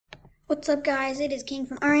What's up guys, it is King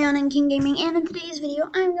from Ariana and King Gaming, and in today's video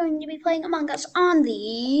I'm going to be playing Among Us on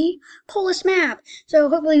the Polus map. So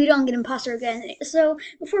hopefully we don't get imposter again. So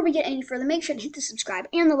before we get any further, make sure to hit the subscribe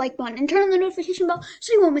and the like button and turn on the notification bell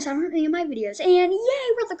so you won't miss out on any of my videos. And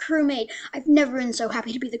yay, we're the crewmate. I've never been so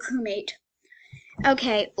happy to be the crewmate.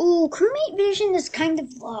 Okay, ooh, crewmate vision is kind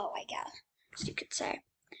of low, I guess, as you could say.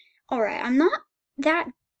 Alright, I'm not that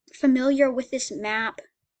familiar with this map,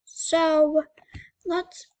 so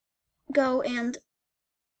let's go and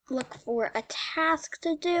look for a task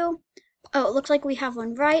to do. Oh, it looks like we have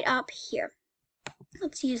one right up here.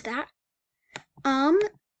 Let's use that.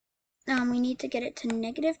 We need to get it to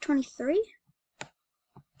 -23.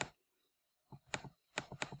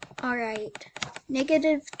 All right,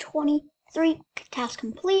 -23. Task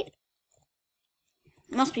complete.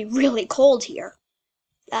 It must be really cold here.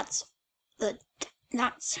 That's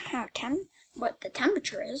how what the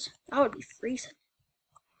temperature is. That would be freezing.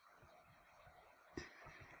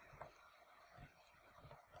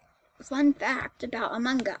 Fun fact about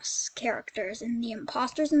Among Us characters and the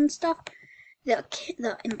imposters and stuff,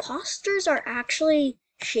 the imposters are actually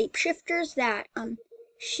shapeshifters that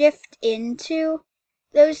shift into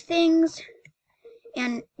those things,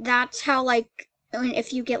 and that's how, like,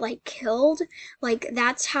 if you get like killed, like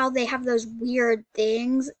that's how they have those weird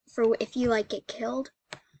things for if you like get killed.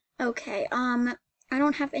 Okay, I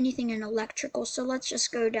don't have anything in electrical, so let's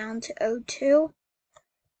just go down to O2.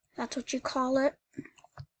 That's what you call it.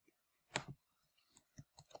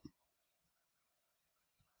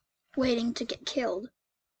 Waiting to get killed.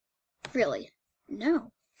 Really?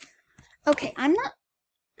 No. Okay, I'm not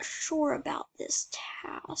sure about this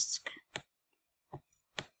task.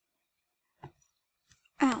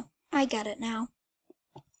 Oh, I get it now.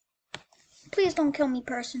 Please don't kill me,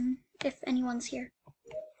 person, if anyone's here.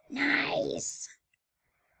 Nice.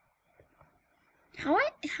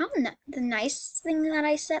 The nice thing that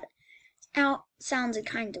I set out sounded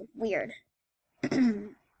kind of weird.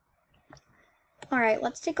 Alright,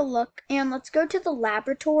 let's take a look, and let's go to the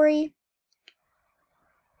laboratory,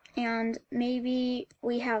 and maybe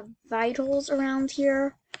we have vitals around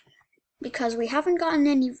here, because we haven't gotten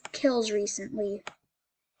any kills recently.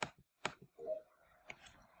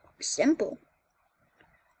 Simple.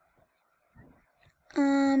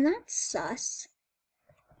 That's sus.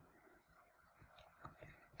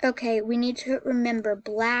 Okay, we need to remember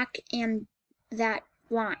black and that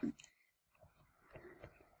line.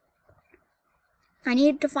 I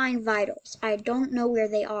need to find vitals. I don't know where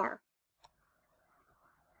they are.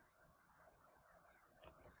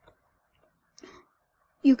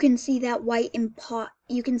 You can see that white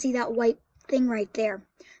thing right there.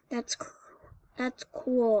 That's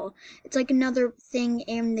cool. It's like another thing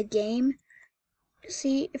in the game.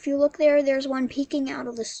 See, if you look there, there's one peeking out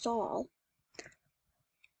of the stall.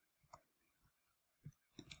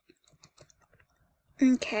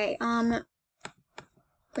 Okay,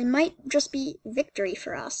 it might just be victory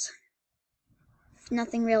for us. If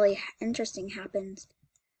nothing really interesting happens.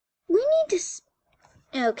 We need to...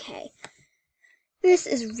 Okay. This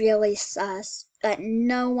is really sus that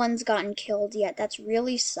no one's gotten killed yet. That's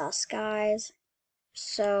really sus, guys.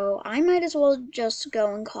 So I might as well just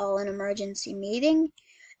go and call an emergency meeting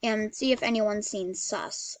and see if anyone's seen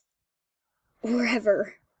sus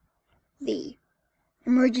wherever the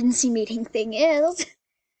emergency meeting thing is.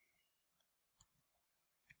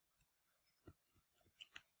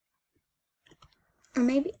 Or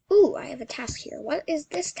maybe, ooh, I have a task here. What is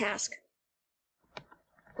this task?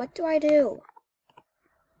 What do I do?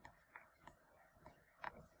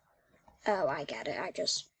 Oh, I get it. I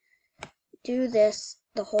just do this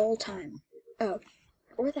the whole time. Oh,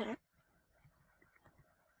 or that.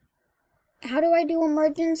 How do I do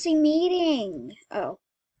emergency meeting? Oh.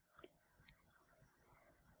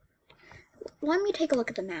 Let me take a look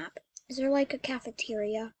at the map. Is there like a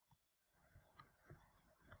cafeteria?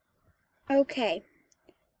 Okay.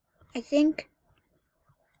 I think...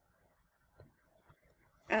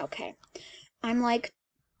 Okay. I'm like...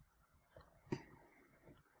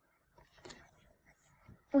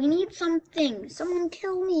 We need something. Someone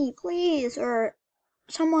kill me, please. Or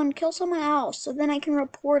someone kill someone else so then I can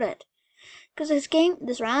report it. Because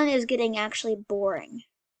this round is getting actually boring.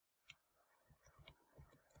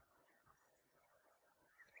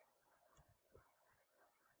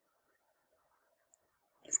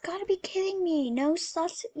 You've got to be kidding me. No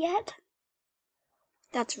sus yet?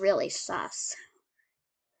 That's really sus.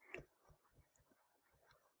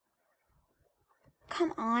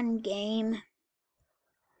 Come on, game.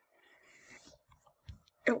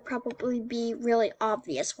 It'll probably be really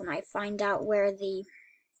obvious when I find out where the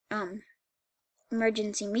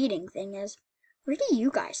emergency meeting thing is. Where do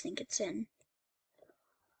you guys think it's in?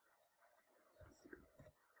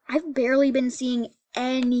 I've barely been seeing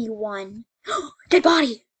anyone. Dead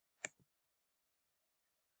body!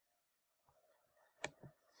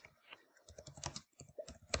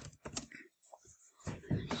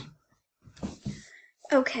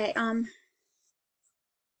 Okay, how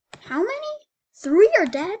many? 3 are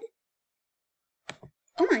dead?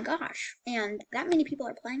 Oh my gosh, and that many people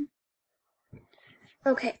are playing?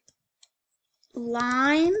 Okay.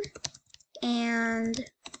 Lime and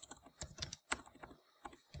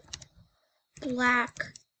black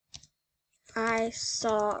I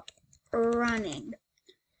saw running,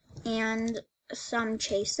 and some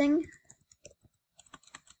chasing.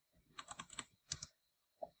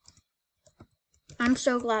 I'm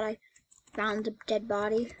so glad I found the dead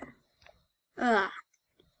body. Ugh.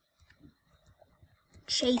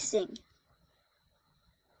 Chasing.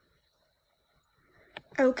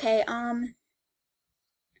 Okay,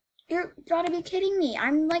 you're gotta be kidding me.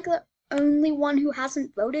 I'm like the only one who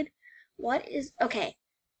hasn't voted. What is, okay.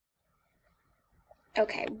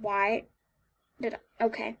 Okay, why did I,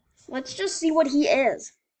 okay. Let's just see what he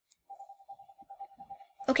is.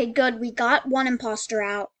 Okay, good. We got one imposter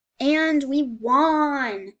out. And we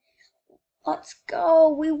won. Let's go.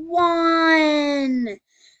 We won.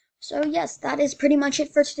 So yes, that is pretty much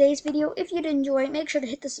it for today's video. If you did enjoy it, make sure to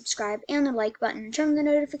hit the subscribe and the like button and turn on the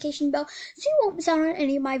notification bell so you won't miss out on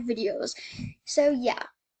any of my videos. So yeah,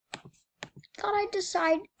 thought I'd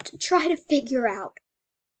decide to try to figure out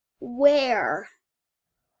where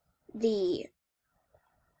the...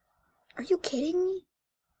 Are you kidding me?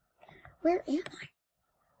 Where am I?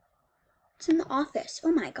 It's in the office.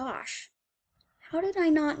 Oh my gosh. How did I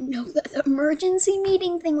not know that the emergency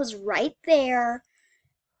meeting thing was right there?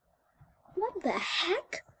 What the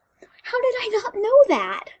heck? How did I not know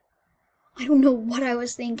that? I don't know what I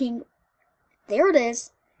was thinking. There it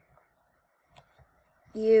is.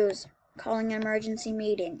 Use. Calling an emergency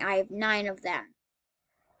meeting. I have 9 of them.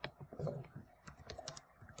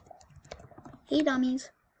 Hey, dummies.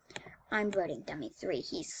 I'm voting Dummy 3.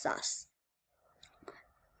 He's sus.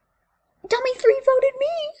 Dummy 3 voted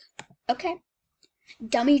me! Okay.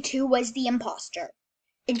 Dummy 2 was the imposter.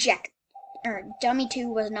 Eject. Dummy 2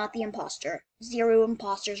 was not the imposter. 0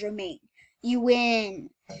 imposters remain. You win.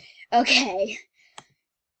 Okay.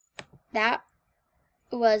 That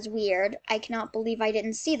was weird. I cannot believe I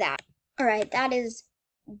didn't see that. Alright, that is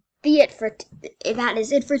it for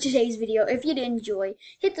today's video. If you did enjoy,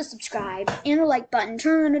 hit the subscribe and the like button,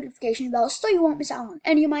 turn on the notification bell so you won't miss out on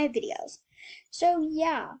any of my videos. So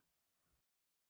yeah.